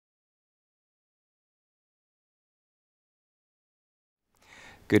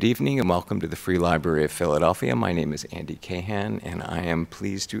Good evening and welcome to the Free Library of Philadelphia. My name is Andy Cahan and I am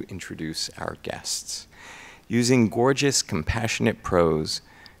pleased to introduce our guests. Using gorgeous, compassionate prose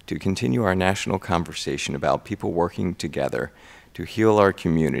to continue our national conversation about people working together to heal our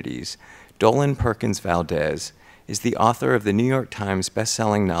communities, Dolen Perkins-Valdez is the author of the New York Times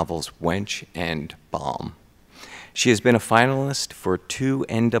bestselling novels Wench and Balm. She has been a finalist for 2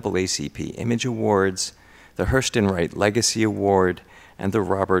 NAACP Image Awards, the Hurston-Wright Legacy Award, and the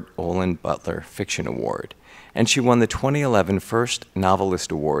Robert Olen Butler Fiction Award. And she won the 2011 First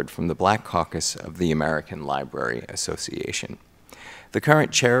Novelist Award from the Black Caucus of the American Library Association. The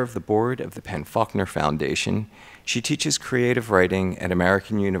current chair of the board of the Faulkner Foundation, she teaches creative writing at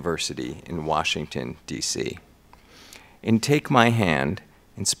American University in Washington, D.C. In Take My Hand,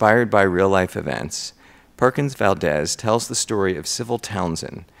 inspired by real-life events, Perkins-Valdez tells the story of Civil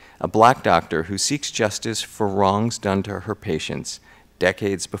Townsend, a black doctor who seeks justice for wrongs done to her patients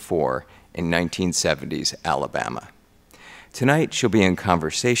decades before in 1970s Alabama. Tonight, she'll be in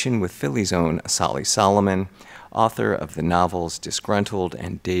conversation with Philly's own Asali Solomon, author of the novels Disgruntled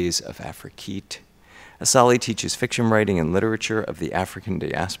and Days of Afrekete. Asali teaches fiction writing and literature of the African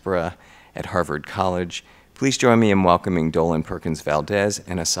diaspora at Harvard College. Please join me in welcoming Dolen Perkins-Valdez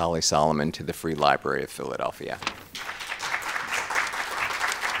and Asali Solomon to the Free Library of Philadelphia.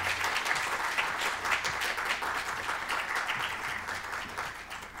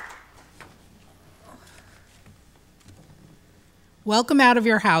 Welcome out of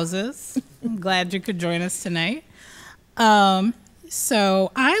your houses. I'm glad you could join us tonight.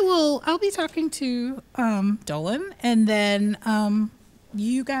 So I'll be talking to Dolen, and then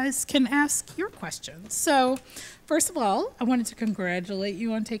you guys can ask your questions. So first of all, I wanted to congratulate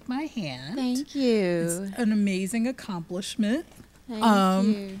you on Take My Hand. Thank you. It's an amazing accomplishment. Thank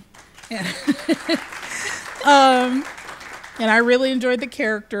you. And I really enjoyed the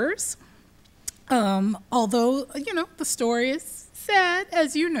characters. Although, you know, the story is sad,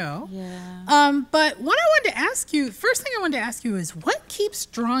 as you know. Yeah. But what I wanted to ask you, first thing I wanted to ask you is, what keeps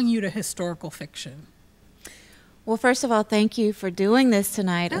drawing you to historical fiction? Well, first of all, thank you for doing this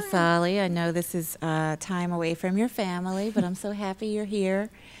tonight, Asali. I know this is time away from your family, but I'm so happy you're here.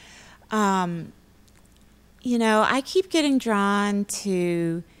 You know, I keep getting drawn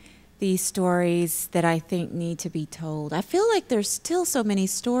to these stories that I think need to be told. I feel like there's still so many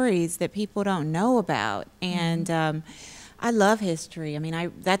stories that people don't know about, and I love history. I mean,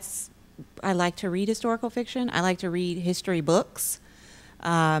 I like to read historical fiction. I like to read history books.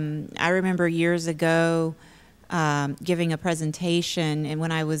 I remember years ago giving a presentation, and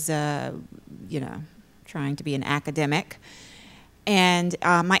when I was, you know, trying to be an academic, and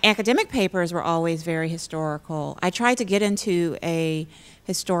my academic papers were always very historical. I tried to get into a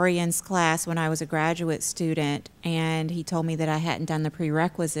historian's class when I was a graduate student, and he told me that I hadn't done the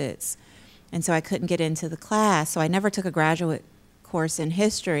prerequisites, and so I couldn't get into the class. So I never took a graduate course in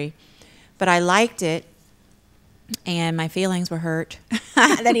history, but I liked it, and my feelings were hurt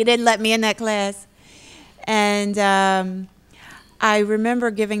that he didn't let me in that class. And I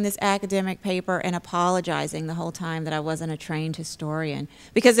remember giving this academic paper and apologizing the whole time that I wasn't a trained historian,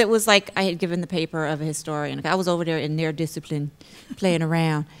 because it was like I had given the paper of a historian. I was over there in their discipline playing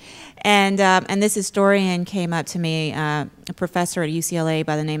around. And this historian came up to me, a professor at UCLA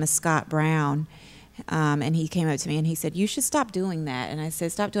by the name of Scott Brown, and he came up to me and he said, "You should stop doing that." And I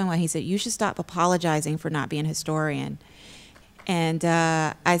said, "Stop doing what?" He said, "You should stop apologizing for not being a historian." And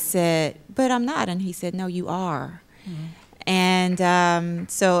I said, "But I'm not." And he said, "No, you are." Mm-hmm. And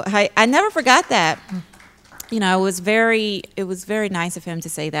so I never forgot that. You know, it was very nice of him to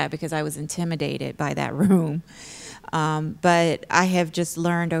say that, because I was intimidated by that room. But I have just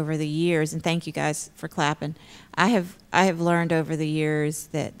learned over the years, and thank you guys for clapping. I have learned over the years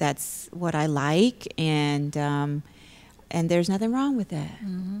that that's what I like, and there's nothing wrong with that.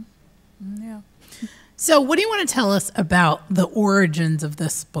 Mm-hmm. Yeah. So, what do you want to tell us about the origins of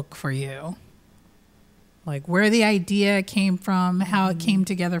this book for you? Like where the idea came from, how it came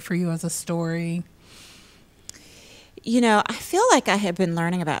together for you as a story? You know, I feel like I had been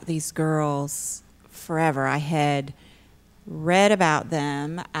learning about these girls forever. I had read about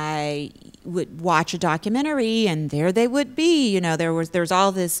them. I would watch a documentary, and there they would be. You know, there's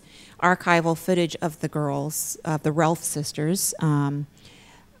all this archival footage of the girls, of the Ralph sisters,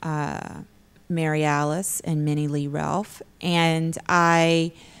 Mary Alice and Minnie Lee Ralph, and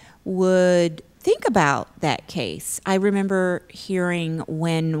I would think about that case. I remember hearing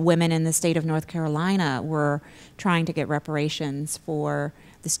when women in the state of North Carolina were trying to get reparations for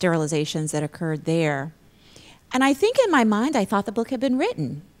the sterilizations that occurred there. And I think in my mind, I thought the book had been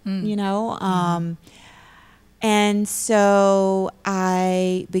written, you know. And so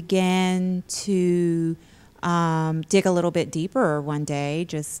I began to dig a little bit deeper one day,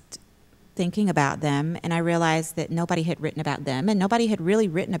 just thinking about them, and I realized that nobody had written about them, and nobody had really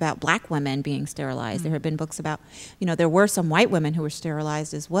written about black women being sterilized. There had been books about, there were some white women who were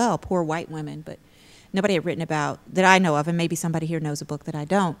sterilized as well, poor white women, but nobody had written about, that I know of, and maybe somebody here knows a book that I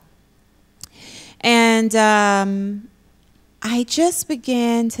don't. And I just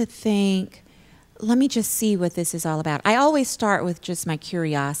began to think, let me just see what this is all about. I always start with just my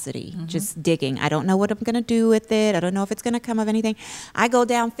curiosity, just digging. I don't know what I'm going to do with it. I don't know if it's going to come of anything. I go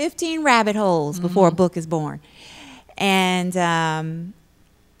down 15 rabbit holes before a book is born. And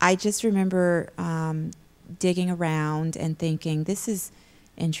I just remember digging around and thinking, this is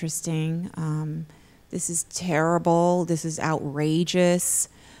interesting. This is terrible. This is outrageous.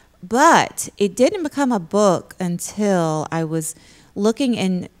 But it didn't become a book until I was looking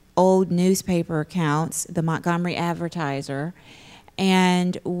in old newspaper accounts, the Montgomery Advertiser,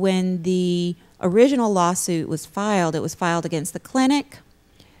 and when the original lawsuit was filed, it was filed against the clinic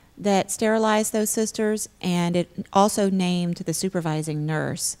that sterilized those sisters, and it also named the supervising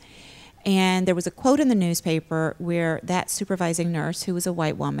nurse. And there was a quote in the newspaper where that supervising nurse, who was a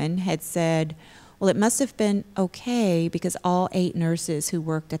white woman, had said, well, it must have been okay because all 8 nurses who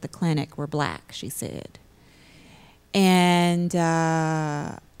worked at the clinic were black, she said. And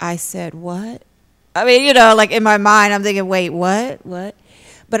I said, what? I mean, like in my mind, I'm thinking, wait, what?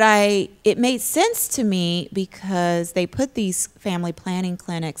 But it made sense to me because they put these family planning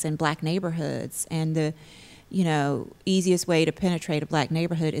clinics in black neighborhoods, and the, easiest way to penetrate a black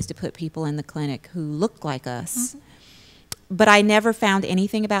neighborhood is to put people in the clinic who look like us. But I never found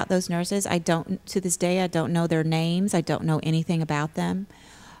anything about those nurses. To this day, I don't know their names. I don't know anything about them.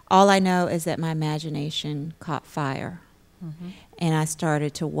 All I know is that my imagination caught fire. And I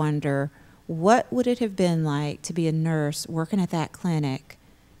started to wonder, what would it have been like to be a nurse working at that clinic,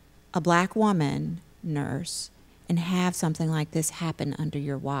 a black woman nurse, and have something like this happen under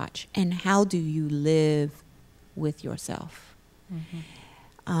your watch? And how do you live with yourself?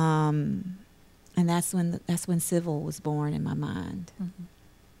 And that's when Civil was born in my mind.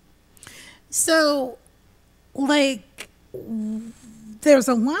 So, there's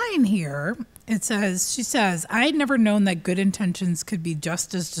a line here. She says, I had never known that good intentions could be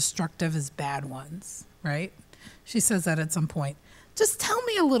just as destructive as bad ones, right? She says that at some point. Just tell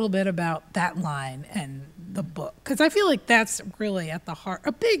me a little bit about that line and the book, because I feel like that's really at the heart,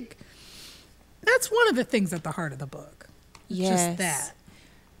 that's one of the things at the heart of the book. Yes. Just that.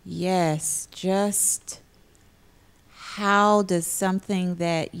 Yes, just how does something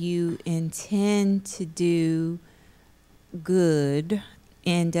that you intend to do good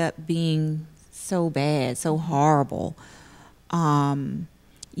end up being so bad, so horrible?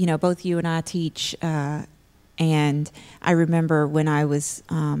 Both you and I teach, and I remember when I was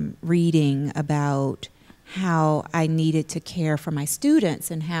reading about how I needed to care for my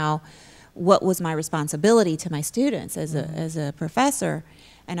students and what was my responsibility to my students as a professor.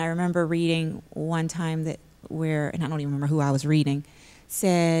 And I remember reading one time and I don't even remember who I was reading,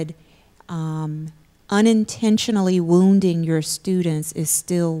 said, unintentionally wounding your students is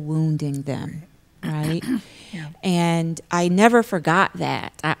still wounding them, right? Yeah. And I never forgot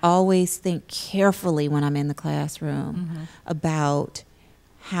that. I always think carefully when I'm in the classroom about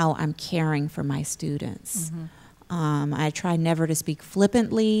how I'm caring for my students. I try never to speak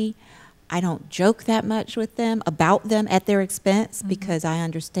flippantly. I don't joke that much with them, about them at their expense, because I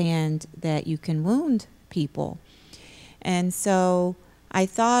understand that you can wound people. And so I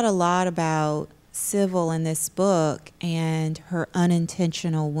thought a lot about Civil in this book and her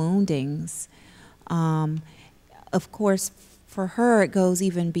unintentional woundings. Of course, for her, it goes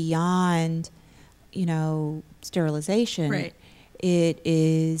even beyond, sterilization. Right. It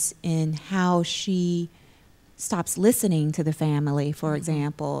is in how she stops listening to the family, for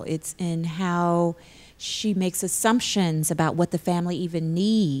example. It's in how she makes assumptions about what the family even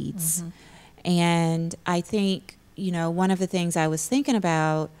needs. And I think, one of the things I was thinking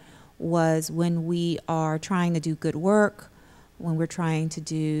about was when we are trying to do good work, when we're trying to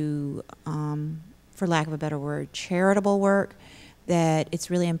do, for lack of a better word, charitable work, that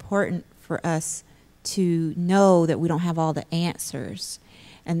it's really important for us to know that we don't have all the answers.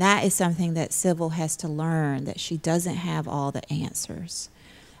 And that is something that Civil has to learn, that she doesn't have all the answers.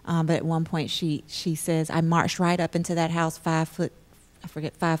 But at one point she says, I marched right up into that house 5 foot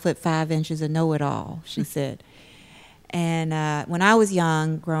 5 inches of know-it-all, she said. And when I was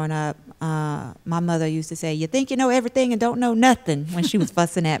young, growing up, my mother used to say, you think you know everything and don't know nothing, when she was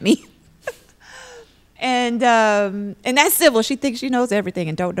fussing at me. And that's Civil. She thinks she knows everything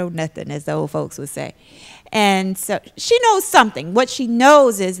and don't know nothing, as the old folks would say. And so she knows something. What she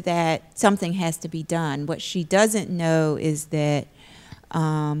knows is that something has to be done. What she doesn't know is that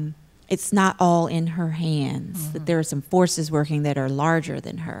it's not all in her hands, that there are some forces working that are larger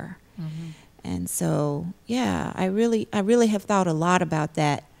than her. And so, yeah, I really have thought a lot about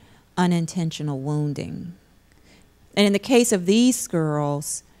that unintentional wounding. And in the case of these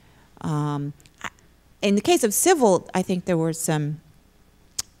girls, in the case of Civil, I think there were some,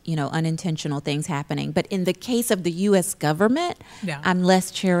 unintentional things happening. But in the case of the U.S. government, I'm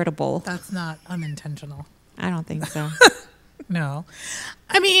less charitable. That's not unintentional. I don't think so. No.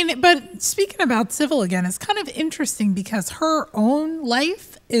 I mean, but speaking about Civil again, it's kind of interesting because her own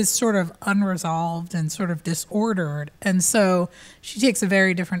life is sort of unresolved and sort of disordered. And so she takes a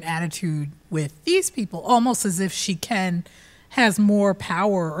very different attitude with these people, almost as if she has more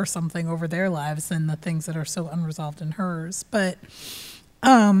power or something over their lives than the things that are so unresolved in hers. But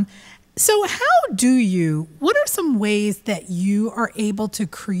so what are some ways that you are able to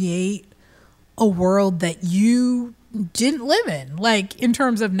create a world that you didn't live in, like in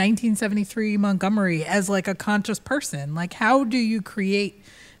terms of 1973 Montgomery as like a conscious person? Like, how do you create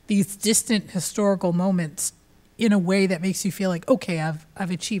these distant historical moments in a way that makes you feel like, okay,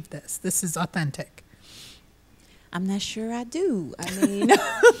 I've achieved this. This is authentic? I'm not sure I do. I mean,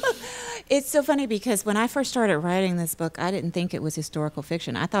 it's so funny because when I first started writing this book, I didn't think it was historical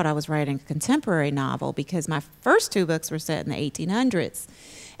fiction. I thought I was writing a contemporary novel because my first two books were set in the 1800s.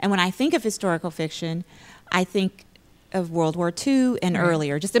 And when I think of historical fiction, I think of World War II and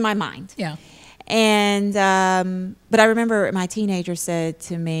earlier, just in my mind. Yeah. And, but I remember my teenager said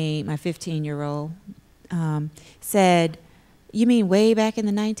to me, my 15-year-old, said, "You mean way back in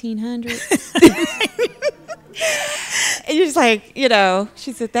the 1900s?" And you're just like,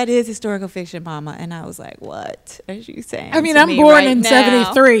 she said, "That is historical fiction, Mama." And I was like, "What are you saying?" I mean, I'm born in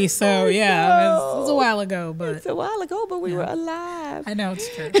 73, so yeah, it was a while ago, but it's a while ago, but we were alive. I know, it's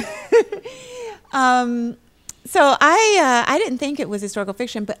true. So I didn't think it was historical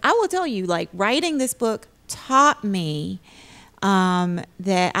fiction, but I will tell you, like, writing this book taught me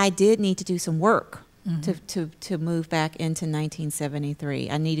that I did need to do some work to move back into 1973.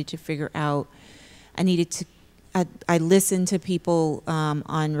 I needed to figure out, I listened to people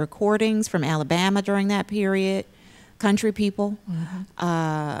on recordings from Alabama during that period, country people.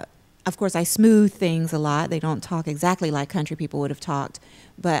 Of course, I smooth things a lot. They don't talk exactly like country people would have talked,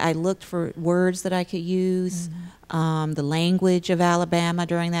 but I looked for words that I could use, the language of Alabama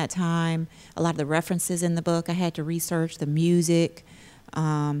during that time, a lot of the references in the book I had to research, the music,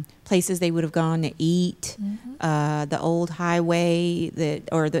 places they would have gone to eat, the old highway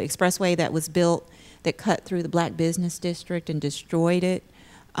or the expressway that was built that cut through the black business district and destroyed it.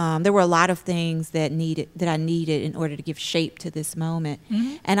 There were a lot of things that I needed in order to give shape to this moment.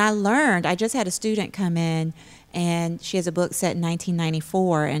 And I just had a student come in, and she has a book set in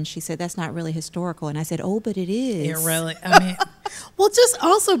 1994, and she said, "That's not really historical." And I said, "Oh, but it is." Yeah, really. I mean, well, just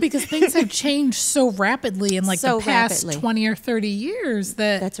also because things have changed so rapidly in like the past 20 or 30 years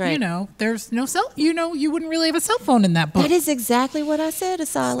that, there's no you wouldn't really have a cell phone in that book. That is exactly what I said,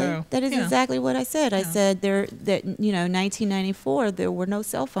 Asali. That is exactly what I said. I said 1994, there were no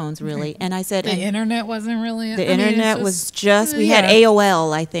cell phones really. And I said, the internet wasn't really. The internet was just, we had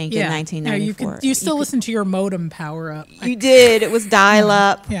AOL, I think, in 1994. You still listen to your modem power up. You did. It was dial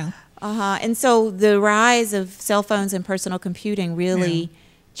up. Yeah. And so the rise of cell phones and personal computing really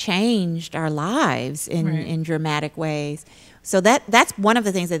changed our lives in dramatic ways. So that's one of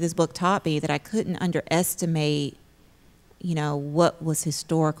the things that this book taught me, that I couldn't underestimate, what was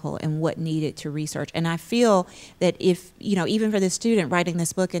historical and what needed to research. And I feel that if, even for this student writing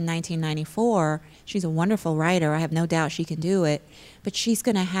this book in 1994, she's a wonderful writer. I have no doubt she can do it. But she's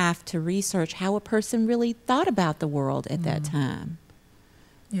going to have to research how a person really thought about the world at that time.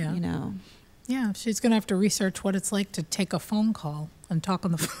 Yeah. Yeah, she's going to have to research what it's like to take a phone call and talk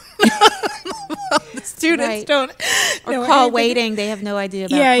on the phone. The students don't. Or call waiting. They have no idea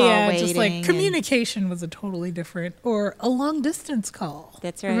about call waiting. Just like communication was a totally different, or a long distance call.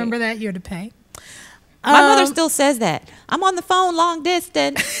 That's right. Remember that? You had to pay. My mother still says that. I'm on the phone long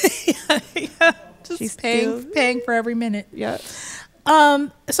distance. Just She's paying for every minute. Yeah.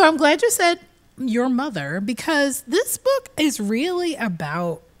 So I'm glad you said your mother, because this book is really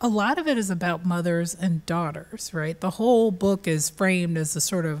about, a lot of it is about mothers and daughters, right? The whole book is framed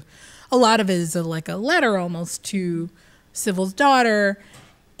as a lot of it is like a letter almost to Civil's daughter.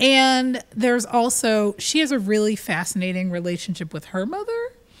 And there's also, she has a really fascinating relationship with her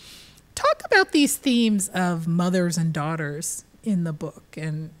mother. Talk about these themes of mothers and daughters in the book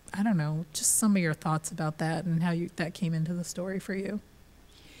and I don't know, just some of your thoughts about that and how that came into the story for you.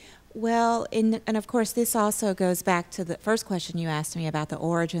 Well, and of course, this also goes back to the first question you asked me about the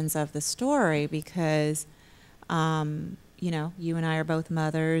origins of the story, because, you know, you and I are both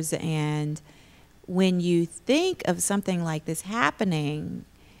mothers, and when you think of something like this happening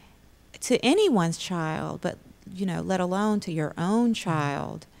to anyone's child, but, you know, let alone to your own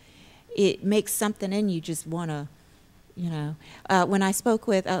child, it makes something in you just want to, you know. When I spoke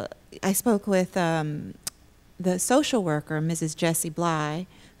with the social worker, Mrs. Jessie Bly,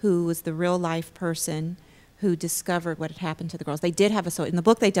 who was the real life person who discovered what had happened to the girls. They did have in the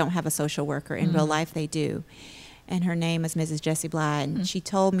book they don't have a social worker. In real life they do. And her name is Mrs. Jessie Bly. And she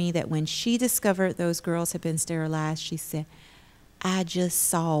told me that when she discovered those girls had been sterilized, she said, "I just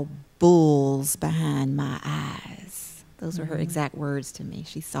saw bulls behind my eyes." Those were her exact words to me.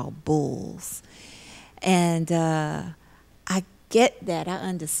 She saw bulls. And I get that. I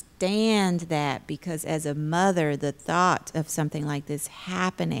understand that, because as a mother, the thought of something like this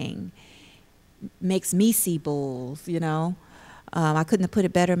happening makes me see bulls, you know. I couldn't have put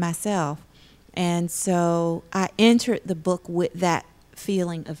it better myself. And so I entered the book with that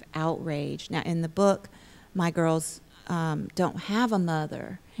feeling of outrage. Now, in the book, my girls don't have a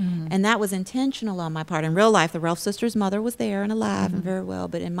mother. And that was intentional on my part. In real life, the Ralph sisters' mother was there and alive and very well.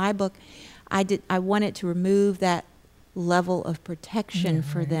 But in my book, I wanted to remove that level of protection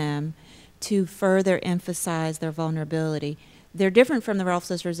for them to further emphasize their vulnerability. They're different from the Ralph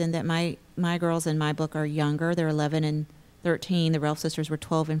sisters in that my girls in my book are younger. They're 11 and 13. The Ralph sisters were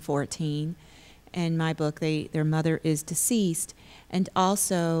 12 and 14. In my book, their mother is deceased. And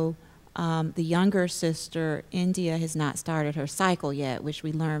also, the younger sister, India, has not started her cycle yet, which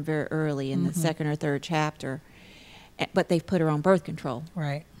we learned very early in the second or third chapter. But they've put her on birth control.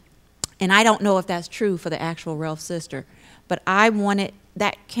 Right. And I don't know if that's true for the actual Ralph sister, but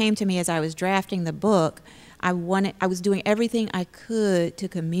that came to me as I was drafting the book. I was doing everything I could to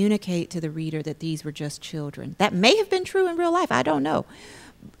communicate to the reader that these were just children. That may have been true in real life. I don't know.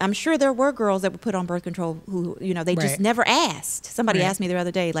 I'm sure there were girls that were put on birth control who, you know, they just never asked. Somebody asked me the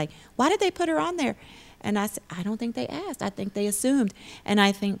other day, like, why did they put her on there? And I said, I don't think they asked. I think they assumed. And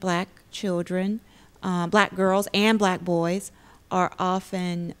I think black children, black girls and black boys are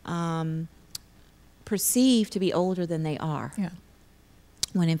often perceived to be older than they are,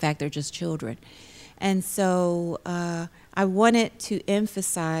 when in fact they're just children. And so I wanted to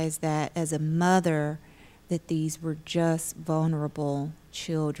emphasize that as a mother, that these were just vulnerable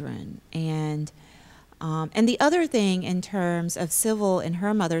children. And the other thing in terms of Civil and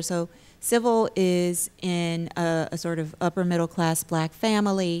her mother, so Civil is in a sort of upper middle class black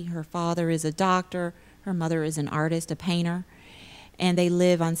family. Her father is a doctor. Her mother is an artist, a painter. And they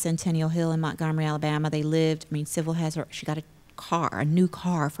live on Centennial Hill in Montgomery, Alabama. Civil she got a new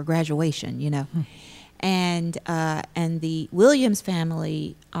car for graduation, you know. And the Williams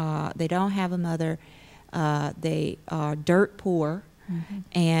family, they don't have a mother. They are dirt poor.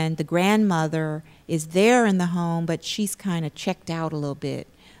 And the grandmother is there in the home, but she's kind of checked out a little bit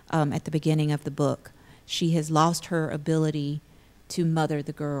at the beginning of the book. She has lost her ability to mother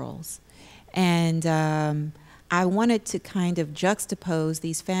the girls. And I wanted to kind of juxtapose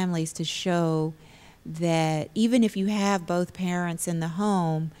these families to show that even if you have both parents in the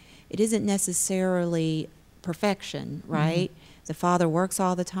home, it isn't necessarily perfection, right? The father works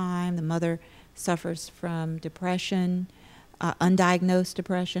all the time. The mother suffers from depression, undiagnosed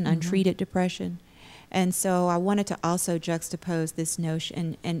depression, untreated depression. And so I wanted to also juxtapose this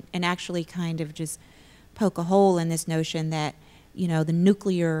notion and actually kind of just poke a hole in this notion that, you know, the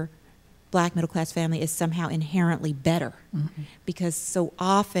nuclear black middle class family is somehow inherently better, because so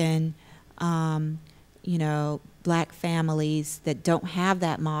often, you know, black families that don't have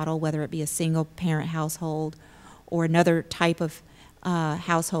that model, whether it be a single parent household or another type of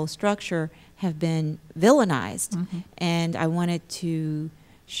household structure, have been villainized. And I wanted to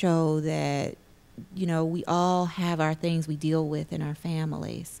show that, you know, we all have our things we deal with in our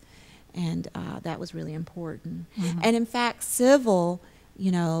families, and that was really important. And in fact, Civil, you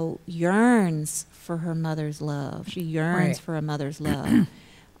know, yearns for her mother's love. She yearns for a mother's love.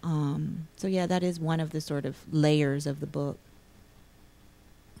 So yeah, that is one of the sort of layers of the book.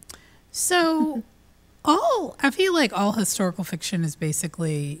 So I feel like all historical fiction is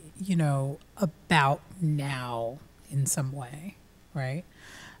basically, you know, about now in some way, right?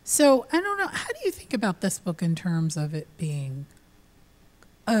 So I don't know, how do you think about this book in terms of it being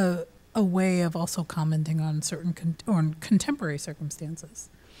a way of also commenting on certain on contemporary circumstances?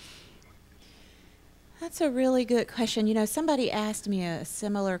 That's a really good question. You know, somebody asked me a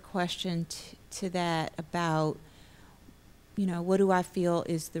similar question to that about what do I feel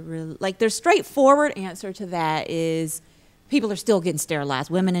is the real, like, their straightforward answer to that is people are still getting sterilized.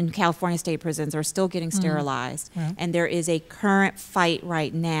 Women in California state prisons are still getting sterilized. And there is a current fight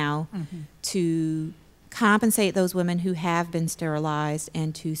right now to compensate those women who have been sterilized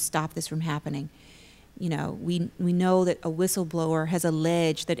and to stop this from happening. We know that a whistleblower has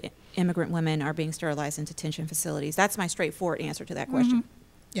alleged that immigrant women are being sterilized in detention facilities. That's my straightforward answer to that question.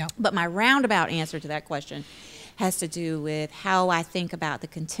 Yeah. But my roundabout answer to that question has to do with how I think about the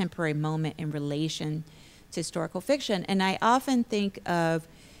contemporary moment in relation to historical fiction. And I often think of,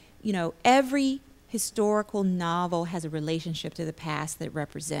 every historical novel has a relationship to the past that it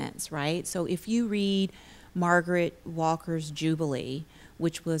represents, right? So if you read Margaret Walker's Jubilee,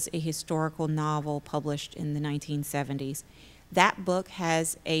 which was a historical novel published in the 1970s, that book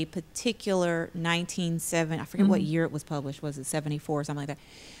has a particular 1970, I forget what year it was published, was it 74 or something like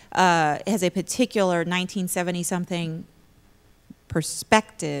that? It has a particular 1970-something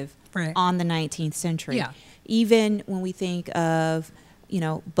perspective on the 19th century. Yeah. Even when we think of,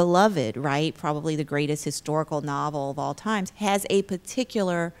 Beloved, right, probably the greatest historical novel of all times, has a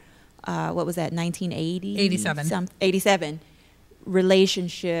particular, what was that, 1980? 87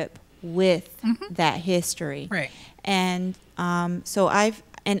 relationship with that history. Right. And so I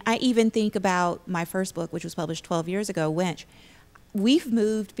even think about my first book, which was published 12 years ago, Wench. We've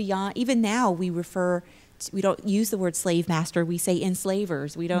moved beyond, even now we don't use the word slave master, we say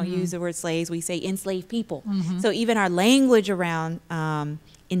enslavers. We don't use the word slaves, we say enslaved people. So even our language around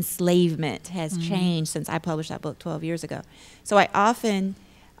enslavement has changed since I published that book 12 years ago. So I often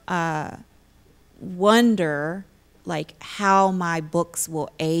wonder how my books will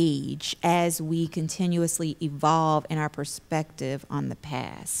age as we continuously evolve in our perspective on the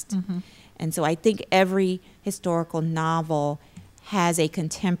past. And so I think every historical novel has a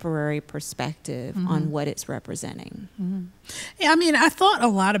contemporary perspective on what it's representing. Yeah, I mean, I thought a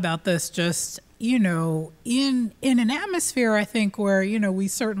lot about this just, in an atmosphere, I think, where, we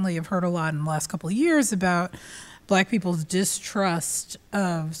certainly have heard a lot in the last couple of years about Black people's distrust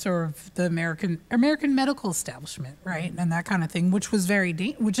of sort of the American medical establishment, right, and that kind of thing, which was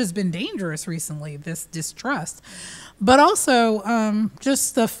which has been dangerous recently. This distrust, but also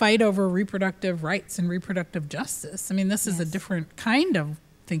just the fight over reproductive rights and reproductive justice. I mean, this is a different kind of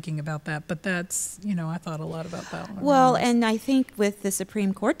thinking about that, but that's I thought a lot about that one. Well, and I think with the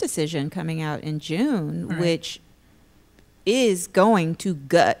Supreme Court decision coming out in June, which is going to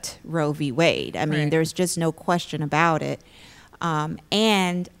gut Roe v. Wade. I mean, there's just no question about it.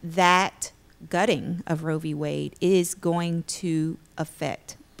 And that gutting of Roe v. Wade is going to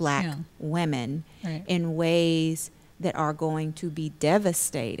affect Black women in ways that are going to be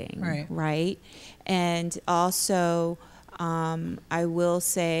devastating, right? And also, I will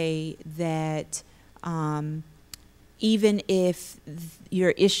say that even if your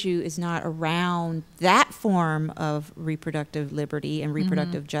issue is not around that form of reproductive liberty and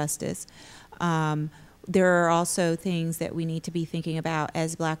reproductive justice, there are also things that we need to be thinking about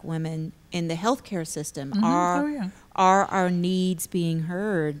as Black women in the healthcare system. Are our needs being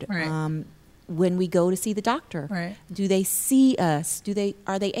heard when we go to see the doctor? Do they see us?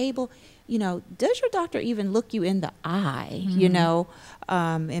 Are they able? Does your doctor even look you in the eye?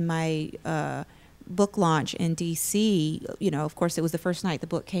 In my book launch in DC, of course, it was the first night the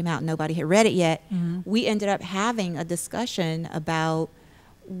book came out and nobody had read it yet. We ended up having a discussion about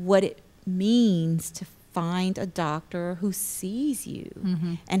what it means to find a doctor who sees you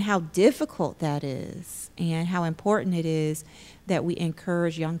and how difficult that is and how important it is that we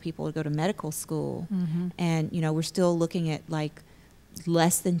encourage young people to go to medical school. And, we're still looking at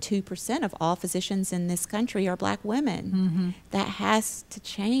less than 2% of all physicians in this country are Black women. That has to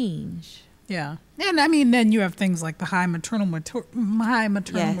change. Yeah. And I mean, then you have things like the high maternal mortality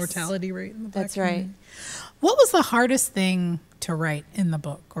rate in the Black That's right. community. What was the hardest thing to write in the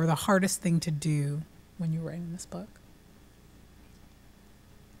book, or the hardest thing to do when you were writing this book?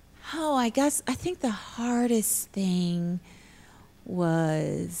 Oh, I think the hardest thing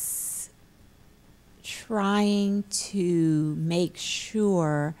was trying to make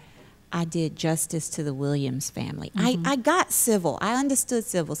sure I did justice to the Williams family. I got Civil. I understood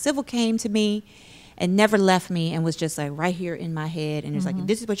Civil. Civil came to me and never left me and was just right here in my head. And it's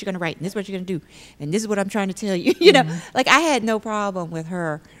this is what you're going to write, and this is what you're going to do, and this is what I'm trying to tell you. I had no problem with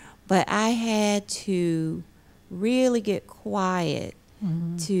her, but I had to really get quiet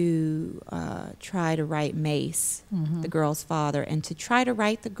to try to write Mace, the girl's father, and to try to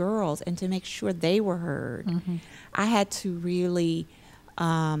write the girls and to make sure they were heard. I had to really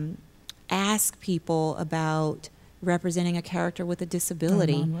ask people about representing a character with a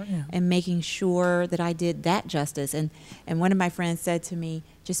disability and making sure that I did that justice. And one of my friends said to me,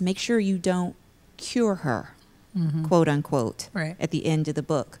 just make sure you don't cure her, quote unquote, at the end of the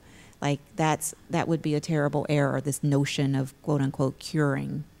book. Like that would be a terrible error, this notion of quote unquote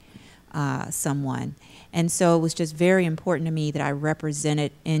curing someone. And so it was just very important to me that I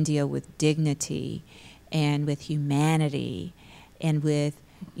represented India with dignity and with humanity and with,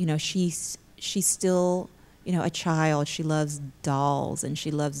 you know, she's still, you know, a child. She loves dolls and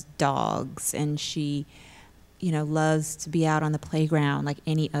she loves dogs and she, you know, loves to be out on the playground like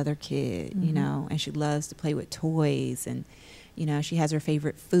any other kid, you know, and she loves to play with toys and, you know, she has her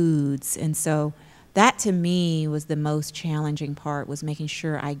favorite foods. And so that to me was the most challenging part, was making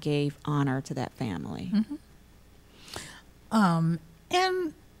sure I gave honor to that family. And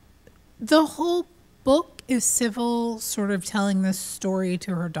the whole book is Civil sort of telling this story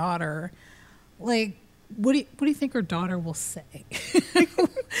to her daughter. Like, what do you think her daughter will say?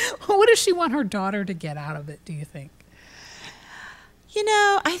 What does she want her daughter to get out of it, do you think? You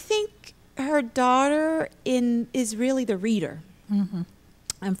know, I think her daughter is really the reader.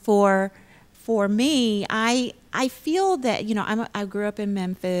 And for me, I feel that, you know, I grew up in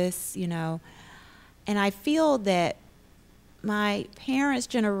Memphis, you know, and I feel that my parents'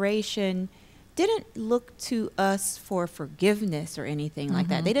 generation didn't look to us for forgiveness or anything like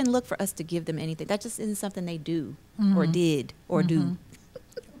that. They didn't look for us to give them anything. That just isn't something they do or did or do.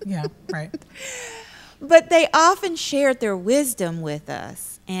 Yeah, right. But they often shared their wisdom with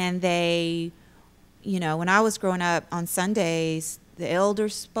us. And they, you know, when I was growing up on Sundays, the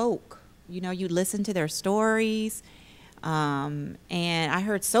elders spoke. You know, you listen to their stories. And I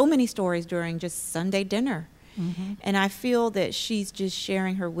heard so many stories during just Sunday dinner. And I feel that she's just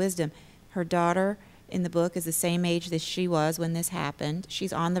sharing her wisdom. Her daughter in the book is the same age that she was when this happened.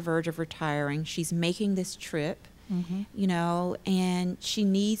 She's on the verge of retiring. She's making this trip, you know, and she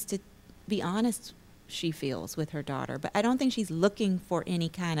needs to be honest, she feels, with her daughter. But I don't think she's looking for any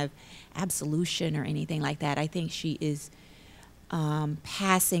kind of absolution or anything like that. I think she is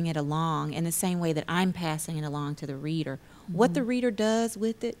passing it along in the same way that I'm passing it along to the reader. What the reader does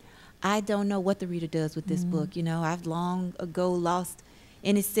with it, I don't know what the reader does with this book. You know, I've long ago lost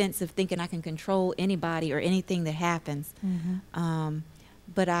any sense of thinking I can control anybody or anything that happens.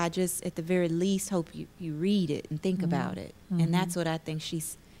 But I just, at the very least, hope you read it and think about it. And that's what I think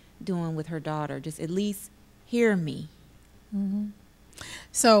she's doing with her daughter. Just at least hear me.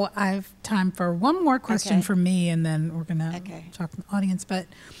 So I have time for one more question from me, and then we're going to talk to the audience. But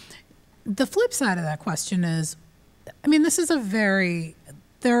the flip side of that question is, I mean, this is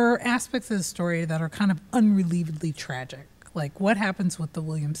there are aspects of the story that are kind of unrelievedly tragic. Like what happens with the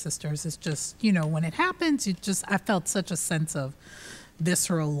Williams sisters is just, you know, when it happens, I felt such a sense of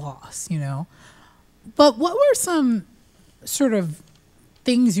visceral loss, you know. But what were some sort of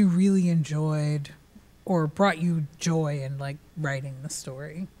things you really enjoyed or brought you joy in, like, writing the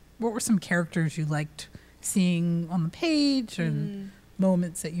story? What were some characters you liked seeing on the page and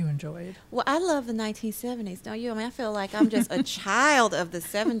moments that you enjoyed? Well, I love the 1970s, don't you? I mean, I feel like I'm just a child of the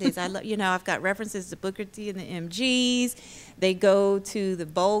 70s. I love, you know, I've got references to Booker T and the MGs. They go to the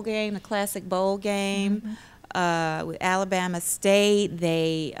bowl game, the classic bowl game with Alabama State.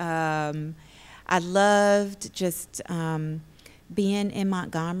 I loved just being in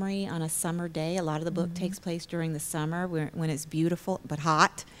Montgomery on a summer day. A lot of the book takes place during the summer when it's beautiful but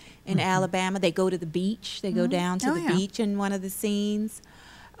hot in Alabama. They go to the beach. They go down to the beach in one of the scenes.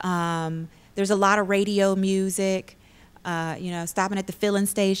 There's a lot of radio music, you know, stopping at the filling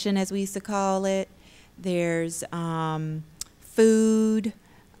station, as we used to call it. There's food.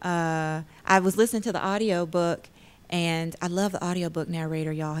 I was listening to the audiobook, and I love the audiobook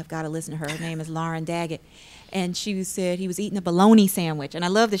narrator. Y'all have got to listen to her. Her name is Lauren Daggett. And she said he was eating a bologna sandwich. And I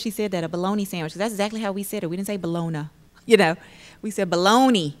love that she said that, a bologna sandwich, because that's exactly how we said it. We didn't say bologna, you know. We said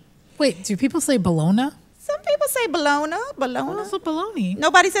bologna. Wait, do people say bologna? Some people say bologna. What's a bologna?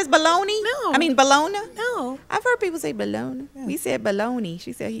 Nobody says bologna? No. I mean bologna? No. I've heard people say bologna. Yeah. We said bologna.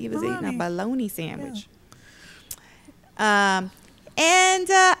 She said he was eating a bologna sandwich. Yeah.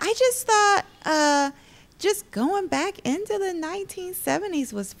 I just thought just going back into the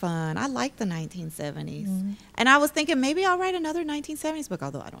 1970s was fun. I like the 1970s. And I was thinking maybe I'll write another 1970s book,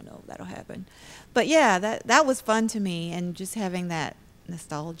 although I don't know if that'll happen. But yeah, that was fun to me, and just having that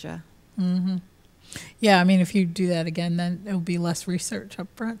nostalgia. Yeah, I mean, if you do that again, then it'll be less research up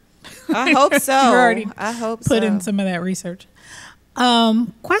front. I hope so. I hope put in some of that research.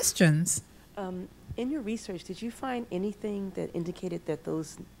 Questions? In your research, did you find anything that indicated that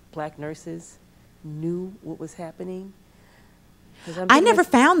those black nurses knew what was happening? I never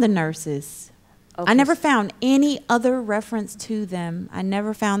found the nurses. I never found any other reference to them. I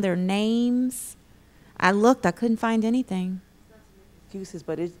never found their names. I looked, I couldn't find anything. Excuses,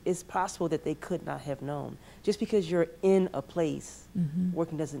 but it's possible that they could not have known. Just because you're in a place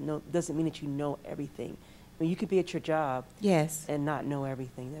working doesn't mean that you know everything. I mean, you could be at your job, yes, and not know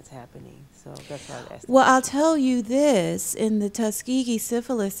everything that's happening. So that's why I asked. Well, I'll tell you this: in the Tuskegee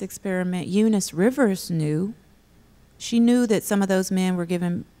syphilis experiment, Eunice Rivers knew. She knew that some of those men were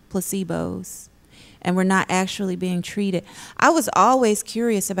given placebos and were not actually being treated. I was always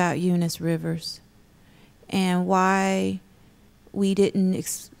curious about Eunice Rivers and why we didn't,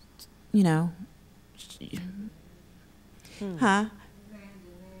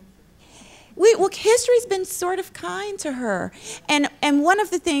 Well, history's been sort of kind to her. And one of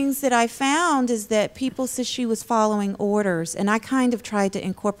the things that I found is that people said she was following orders, and I kind of tried to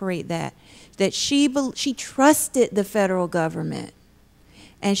incorporate that she trusted the federal government.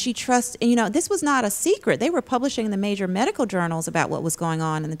 And she trusted, this was not a secret. They were publishing in the major medical journals about what was going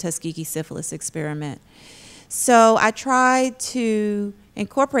on in the Tuskegee syphilis experiment. So I tried to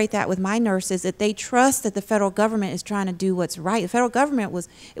incorporate that with my nurses, that they trust that the federal government is trying to do what's right. The federal government was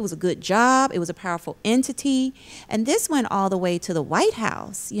a good job. It was a powerful entity. And this went all the way to the White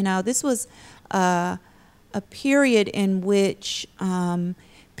House. This was a period in which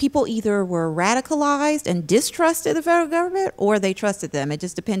people either were radicalized and distrusted the federal government, or they trusted them. It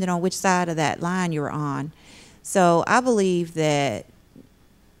just depended on which side of that line you were on. So I believe that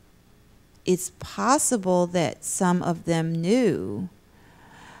it's possible that some of them knew.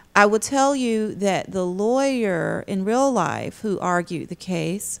 I will tell you that the lawyer in real life who argued the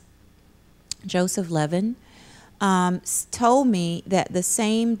case, Joseph Levin, told me that the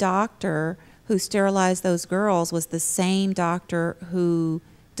same doctor who sterilized those girls was the same doctor who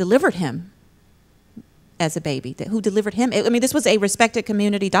delivered him as a baby, who delivered him. I mean, this was a respected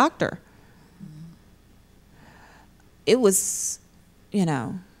community doctor. It was,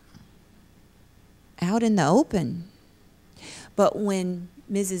 out in the open. But when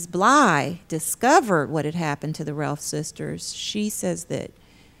Mrs. Bly discovered what had happened to the Ralph sisters, she says that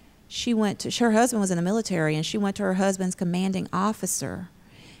her husband was in the military, and she went to her husband's commanding officer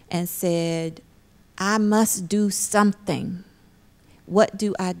and said, I must do something. What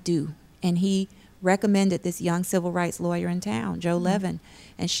do I do? And he recommended this young civil rights lawyer in town, Joe Levin.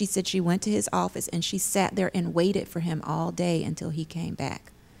 And she said she went to his office and she sat there and waited for him all day until he came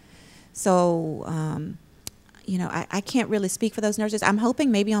back. So, I can't really speak for those nurses. I'm hoping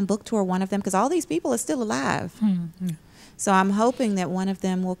maybe on book tour one of them, because all these people are still alive. So I'm hoping that one of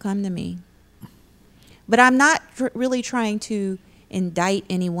them will come to me. But I'm not really trying to indict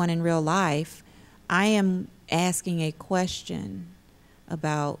anyone in real life. I am asking a question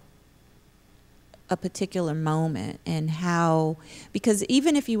about a particular moment and how, because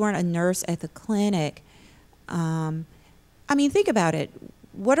even if you weren't a nurse at the clinic, think about it.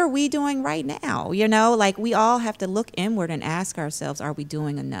 What are we doing right now? We all have to look inward and ask ourselves, are we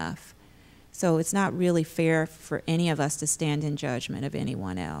doing enough? So it's not really fair for any of us to stand in judgment of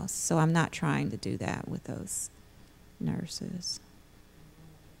anyone else. So I'm not trying to do that with those nurses.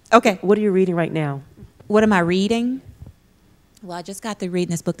 Okay. What are you reading right now? What am I reading? Well, I just got through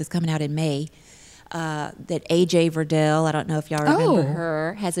reading this book that's coming out in May. That A.J. Verdell, I don't know if y'all remember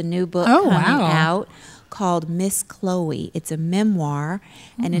her, has a new book coming out called Miss Chloe. It's a memoir,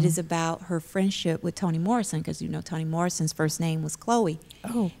 and it is about her friendship with Toni Morrison, because Toni Morrison's first name was Chloe.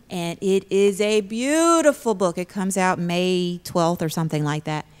 And it is a beautiful book. It comes out May 12th or something like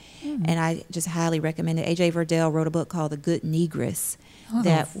that. And I just highly recommend it. A.J. Verdell wrote a book called The Good Negress.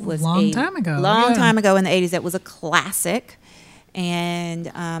 That was long time ago in the 80s. That was a classic. And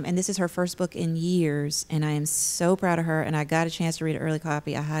this is her first book in years, and I am so proud of her, and I got a chance to read an early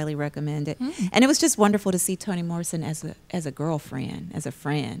copy. I highly recommend it. And it was just wonderful to see Toni Morrison as a girlfriend, as a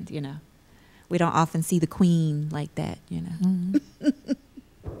friend, We don't often see the queen like that,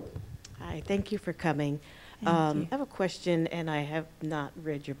 Hi, thank you for coming. I have a question, and I have not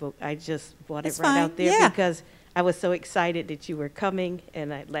read your book. I just bought it right out there because I was so excited that you were coming,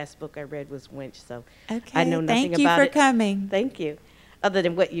 and last book I read was Wench, so I know nothing about it. Thank you for coming. Thank you. Other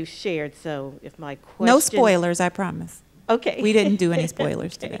than what you shared, so if my question... No spoilers, I promise. Okay. We didn't do any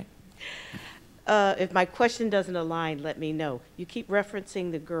spoilers today. If my question doesn't align, let me know. You keep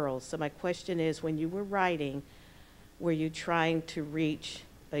referencing the girls, so my question is, when you were writing, were you trying to reach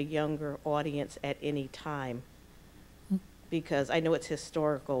a younger audience at any time? Because I know it's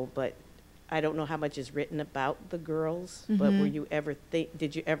historical, but I don't know how much is written about the girls, but were you ever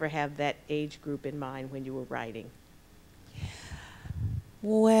did you ever have that age group in mind when you were writing?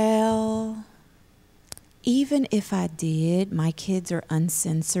 Well, even if I did, my kids are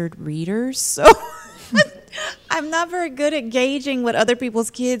uncensored readers, so I'm not very good at gauging what other people's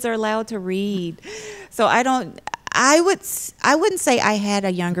kids are allowed to read. So I wouldn't say I had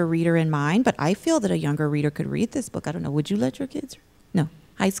a younger reader in mind, but I feel that a younger reader could read this book. I don't know. Would you let your kids? No.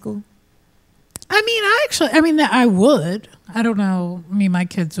 High school? I would. I don't know. I mean, my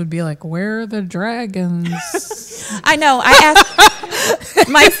kids would be like, where are the dragons? I know. I asked,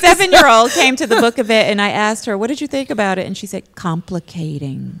 my 7-year-old came to the book event and I asked her, what did you think about it? And she said,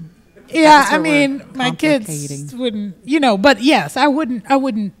 complicating. Yeah, I mean, my kids wouldn't, but yes, I wouldn't,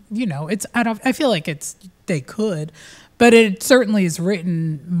 I feel like they could, but it certainly is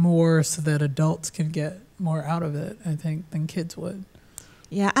written more so that adults can get more out of it, I think, than kids would.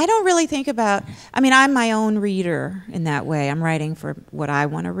 Yeah, I don't really think about, I'm my own reader in that way. I'm writing for what I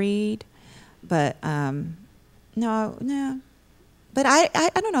want to read, but no. But I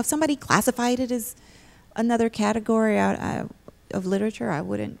don't know, if somebody classified it as another category of literature,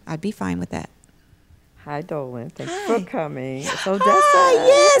 I'd be fine with that. Hi, Dolen. Thanks Hi. for coming. It's Odessa. Hi,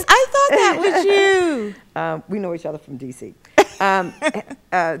 yes, I thought that was you. We know each other from D.C.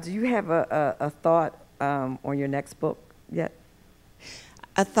 Do you have a thought on your next book yet?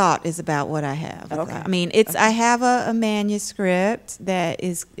 A thought is about what I have. Okay. I have a manuscript that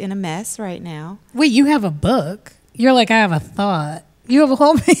is in a mess right now. Wait, you have a book? You're like, I have a thought. You have a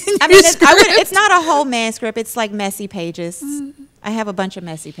whole manuscript? It's not a whole manuscript. It's like messy pages. Mm-hmm. I have a bunch of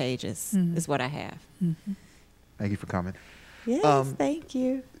messy pages, is what I have. Mm-hmm. Thank you for coming. Yes, thank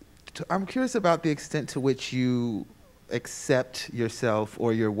you. I'm curious about the extent to which you accept yourself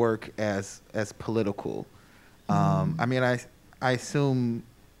or your work as political. I assume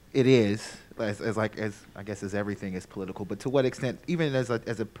it is, as I guess as everything is political. But to what extent, even as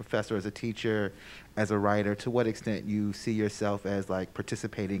a professor, as a teacher, as a writer, to what extent you see yourself as like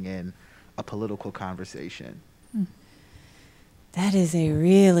participating in a political conversation? That is a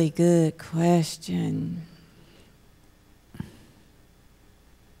really good question.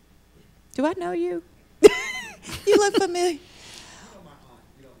 Do I know you? You look familiar.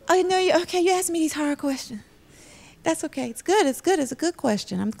 I know you. Okay, you asked me these hard questions. That's okay. It's good. It's good. It's a good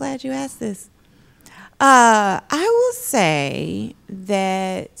question. I'm glad you asked this. I will say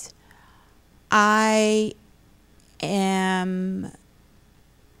that I am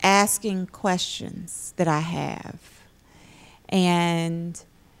asking questions that I have. And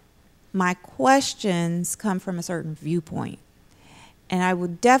my questions come from a certain viewpoint. And I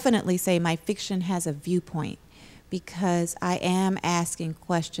would definitely say my fiction has a viewpoint because I am asking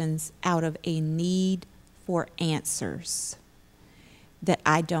questions out of a need for answers that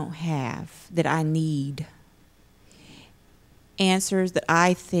I don't have, that I need. Answers that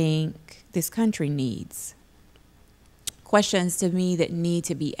I think this country needs. Questions to me that need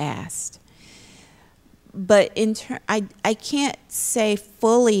to be asked. But I can't say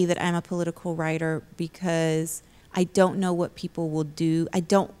fully that I'm a political writer because I don't know what people will do. I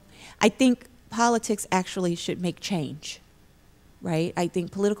think politics actually should make change, right? I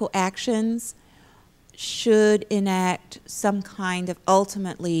think political actions should enact some kind of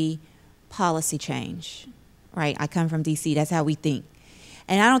ultimately policy change, right? I come from D.C., that's how we think.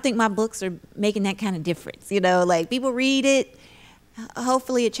 And I don't think my books are making that kind of difference, like people read it,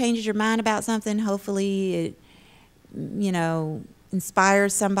 hopefully it changes your mind about something, hopefully it,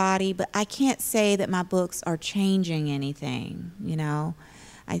 inspires somebody, but I can't say that my books are changing anything,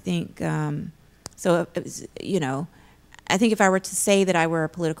 I think, I think if I were to say that I were a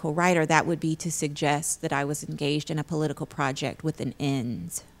political writer, that would be to suggest that I was engaged in a political project with an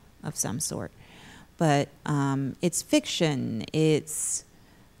end of some sort. But it's fiction. It's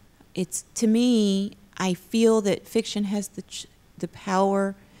to me, I feel that fiction has the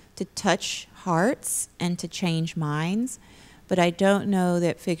power to touch hearts and to change minds, but I don't know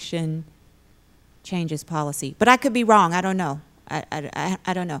that fiction changes policy. But I could be wrong. I don't know.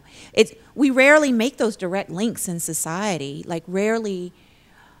 I don't know. We rarely make those direct links in society. Like rarely.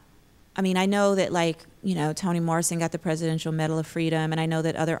 I know that Toni Morrison got the Presidential Medal of Freedom, and I know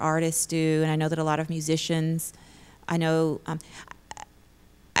that other artists do, and I know that a lot of musicians. I know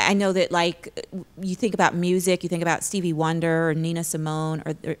that you think about music, you think about Stevie Wonder or Nina Simone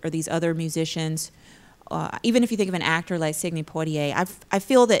or these other musicians. Even if you think of an actor like Sidney Poitier, I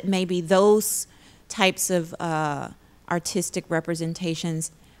feel that maybe those types of artistic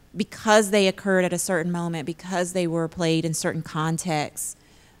representations, because they occurred at a certain moment, because they were played in certain contexts,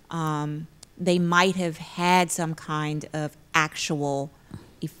 they might have had some kind of actual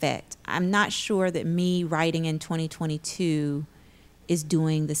effect. I'm not sure that me writing in 2022 is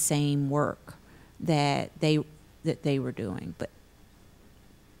doing the same work that they were doing, but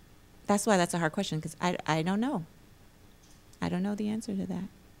that's why that's a hard question, because I don't know. I don't know the answer to that.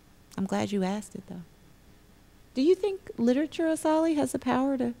 I'm glad you asked it, though. Do you think literature, Asali, has the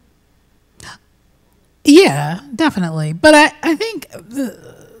power to? Yeah, definitely. But I think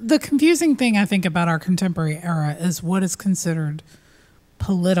the confusing thing I think about our contemporary era is what is considered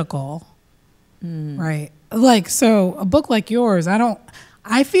political, right? Like, so a book like yours,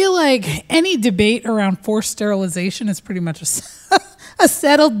 I feel like any debate around forced sterilization is pretty much a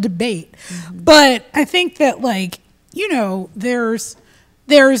settled debate. But I think that, like, you know, there's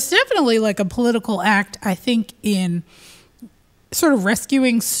definitely like a political act, I think, in sort of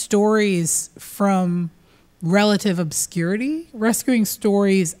rescuing stories from relative obscurity, rescuing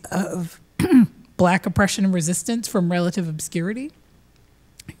stories of Black oppression and resistance from relative obscurity,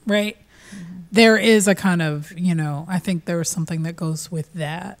 right? There is a kind of, you know, I think there is something that goes with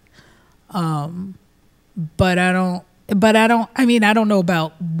that. But I don't know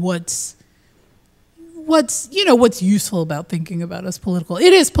about what's useful about thinking about as political.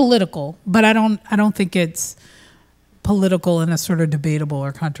 It is political, but I don't think it's political in a sort of debatable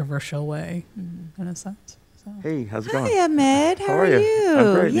or controversial way, in a sense. So. Hey, how's it going? Hi, Ahmed. How are you?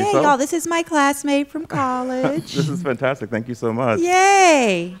 I'm great. Yay, Yourself? y'all. This is my classmate from college. This is fantastic. Thank you so much.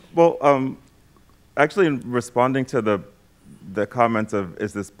 Yay. Well, actually, in responding to the comments of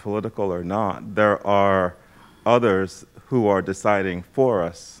is this political or not, there are others who are deciding for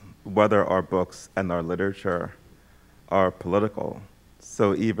us whether our books and our literature are political.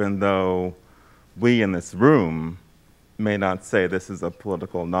 So even though we in this room may not say this is a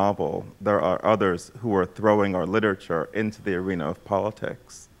political novel, there are others who are throwing our literature into the arena of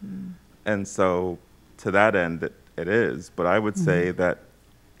politics. And so to that end, it is. But I would say that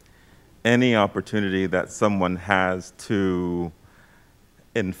any opportunity that someone has to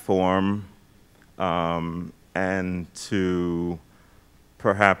inform and to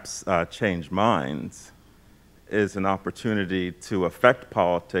perhaps change minds is an opportunity to affect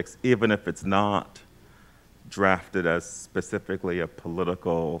politics, even if it's not drafted as specifically a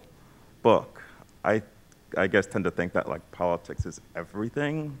political book. I guess tend to think that like politics is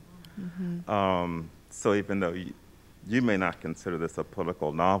everything. So even though you may not consider this a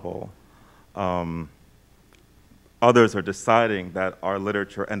political novel, others are deciding that our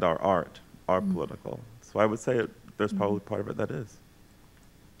literature and our art are political. So I would say there's probably part of it that is.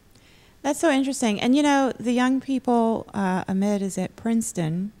 That's so interesting. And, you know, the young people, Ahmed is at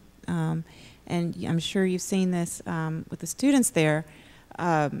Princeton, and I'm sure you've seen this with the students there.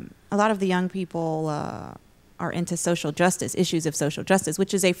 A lot of the young people are into social justice, issues of social justice,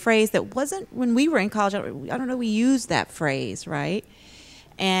 which is a phrase that wasn't, when we were in college, I don't know, we used that phrase, right?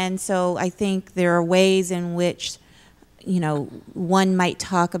 And so I think there are ways in which, you know, one might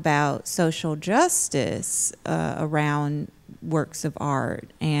talk about social justice around works of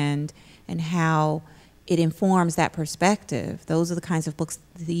art and how it informs that perspective. Those are the kinds of books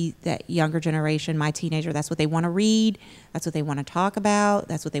that younger generation, my teenager, that's what they want to read, that's what they want to talk about,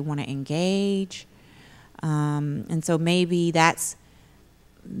 that's what they want to engage. And so maybe that's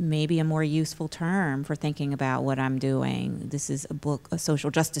a more useful term for thinking about what I'm doing. This is a book, a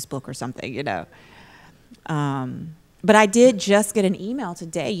social justice book or something, you know. But I did just get an email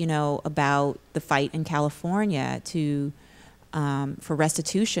today, you know, about the fight in California for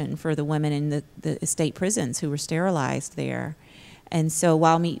restitution for the women in the state prisons who were sterilized there. And so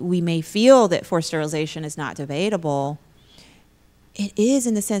while we may feel that forced sterilization is not debatable, it is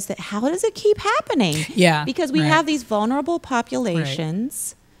in the sense that how does it keep happening? Yeah. Because we have these vulnerable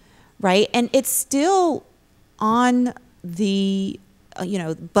populations, right? And it's still on the, you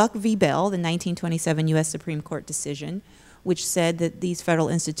know, Buck v. Bell, the 1927 U.S. Supreme Court decision, which said that these federal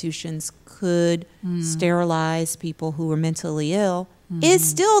institutions could sterilize people who were mentally ill, is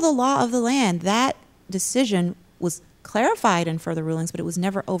still the law of the land. That decision was clarified in further rulings, but it was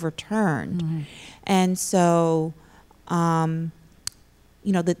never overturned. And so,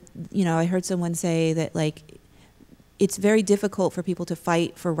 you know, I heard someone say that, like, it's very difficult for people to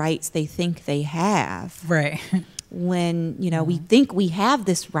fight for rights they think they have. Right. When, you know, we think we have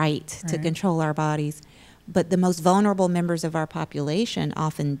this right to control our bodies, but the most vulnerable members of our population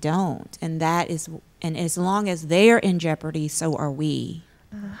often don't. And as long as they're in jeopardy, so are we.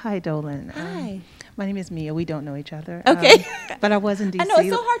 Hi, Dolen. Hi. My name is Mia. We don't know each other. Okay. But I was in D.C. I know, it's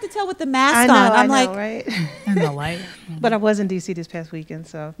so hard to tell with the mask I know, on. I know, like, right? And the light. But I was in D.C. this past weekend,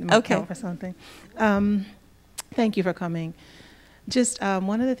 so it might count for something. Thank you for coming. Just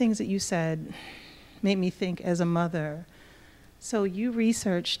one of the things that you said made me think as a mother. So you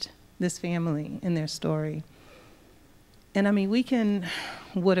researched this family and their story. And I mean, we can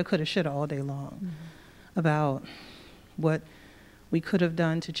woulda, coulda, shoulda all day long about what we could have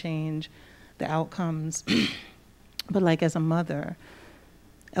done to change the outcomes. But like as a mother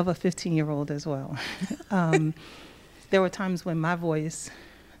of a 15-year-old as well, there were times when my voice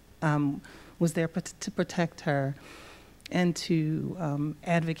was there to protect her and to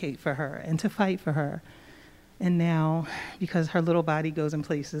advocate for her and to fight for her. And now, because her little body goes in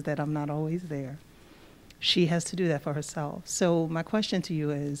places that I'm not always there, she has to do that for herself. So my question to you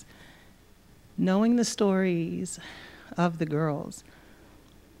is, knowing the stories of the girls,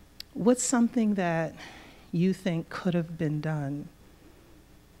 what's something that you think could have been done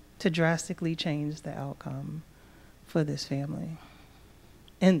to drastically change the outcome for this family?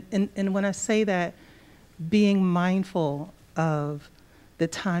 And when I say that, being mindful of the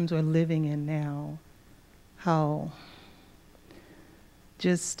times we're living in now, how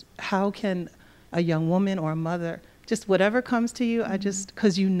can a young woman or a mother, just whatever comes to you,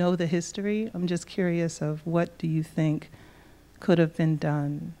 because you know the history, I'm just curious of what do you think could have been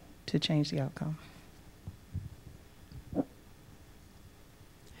done to change the outcome?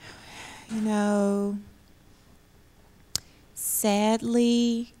 You know,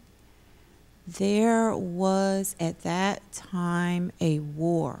 sadly, there was at that time a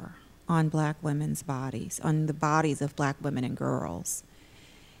war on Black women's bodies, on the bodies of Black women and girls.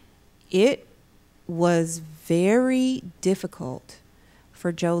 It was very difficult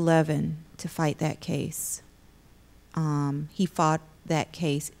for Joe Levin to fight that case. He fought that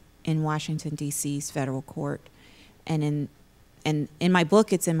case in Washington, D.C.'s federal court. And in my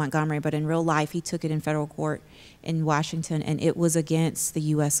book, it's in Montgomery, but in real life, he took it in federal court in Washington, and it was against the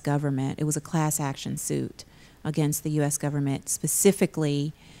U.S. government. It was a class action suit against the U.S. government,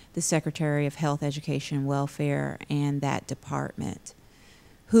 specifically the Secretary of Health, Education, and Welfare and that department,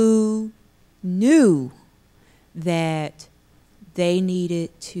 who knew that they needed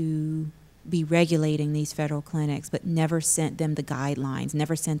to be regulating these federal clinics, but never sent them the guidelines,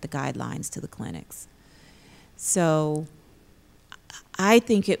 never sent the guidelines to the clinics. So I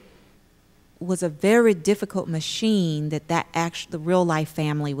think it was a very difficult machine that the real life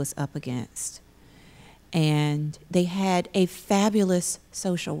family was up against. And they had a fabulous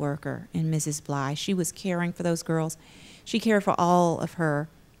social worker in Mrs. Bly. She was caring for those girls. She cared for all of her,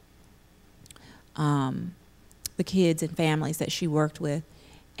 the kids and families that she worked with,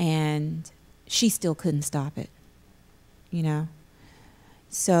 and she still couldn't stop it, you know?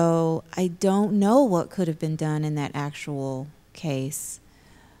 So I don't know what could have been done in that actual case.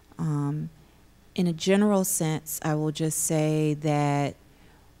 In a general sense, I will just say that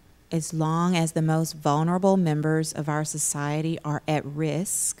as long as the most vulnerable members of our society are at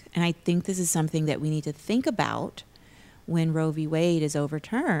risk, and I think this is something that we need to think about when Roe v. Wade is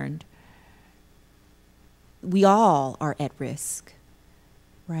overturned, we all are at risk,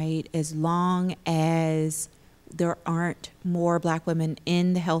 right? As long as there aren't more Black women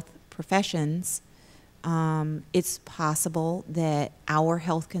in the health professions, it's possible that our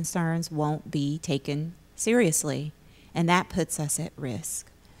health concerns won't be taken seriously, and that puts us at risk.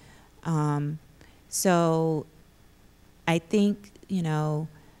 So I think, you know,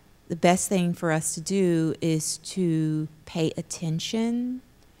 the best thing for us to do is to pay attention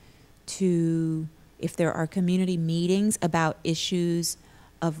to, if there are community meetings about issues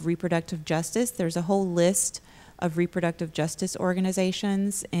of reproductive justice, there's a whole list of reproductive justice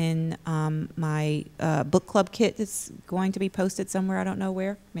organizations in my book club kit that's going to be posted somewhere. I don't know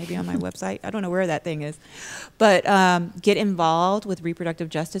where, maybe on my website. I don't know where that thing is. But get involved with reproductive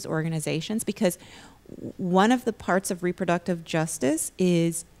justice organizations, because one of the parts of reproductive justice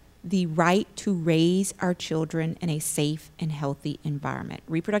is the right to raise our children in a safe and healthy environment.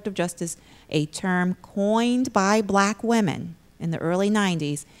 Reproductive justice, a term coined by Black women in the early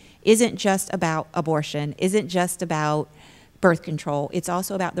 90s, isn't just about abortion, isn't just about birth control. It's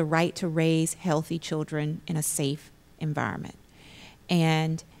also about the right to raise healthy children in a safe environment.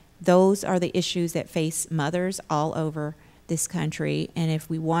 And those are the issues that face mothers all over this country. And if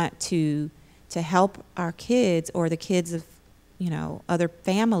we want to help our kids or the kids of, you know, other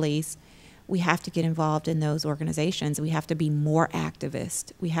families, we have to get involved in those organizations. We have to be more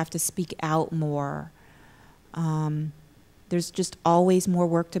activist. We have to speak out more. There's just always more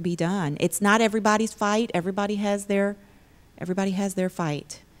work to be done. It's not everybody's fight. Everybody has their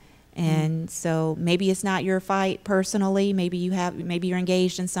fight. And so maybe it's not your fight personally. Maybe you're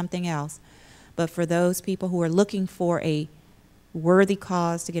engaged in something else. But for those people who are looking for a worthy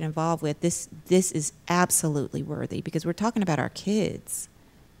cause to get involved with, this is absolutely worthy, because we're talking about our kids.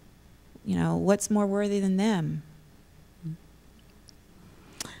 You know, what's more worthy than them?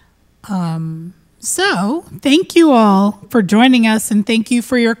 So thank you all for joining us, and thank you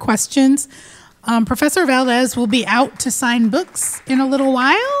for your questions. Professor Valdez will be out to sign books in a little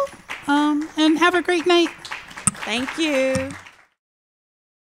while. And have a great night. Thank you.